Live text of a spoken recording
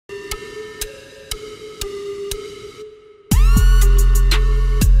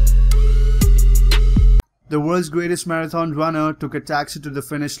the world's greatest marathon runner, took a taxi to the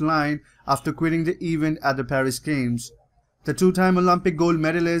finish line after quitting the event at the Paris Games. The two-time Olympic gold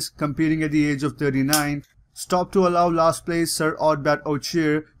medalist, competing at the age of 39, stopped to allow last place Sir Odbat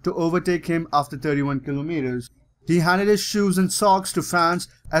Ochier to overtake him after 31 kilometers. He handed his shoes and socks to fans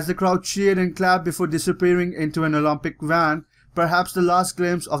as the crowd cheered and clapped before disappearing into an Olympic van, perhaps the last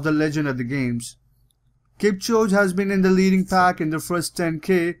glimpse of the legend at the Games. Kipchoge has been in the leading pack in the first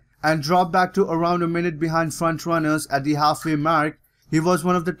 10K and dropped back to around a minute behind front runners at the halfway mark. He was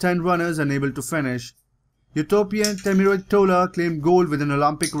one of the 10 runners unable to finish. Utopian Temiroit Tola claimed gold with an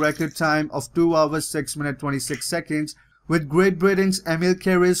Olympic record time of 2 hours 6 minutes 26 seconds, with Great Britain's Emil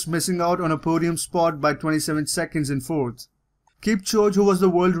Kerris missing out on a podium spot by 27 seconds in fourth. Kipchoge, who was the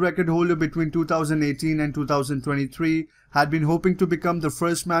world record holder between 2018 and 2023, had been hoping to become the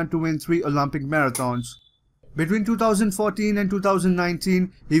first man to win 3 Olympic marathons. Between 2014 and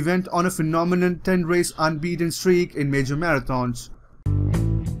 2019, he went on a phenomenal 10-race unbeaten streak in major marathons.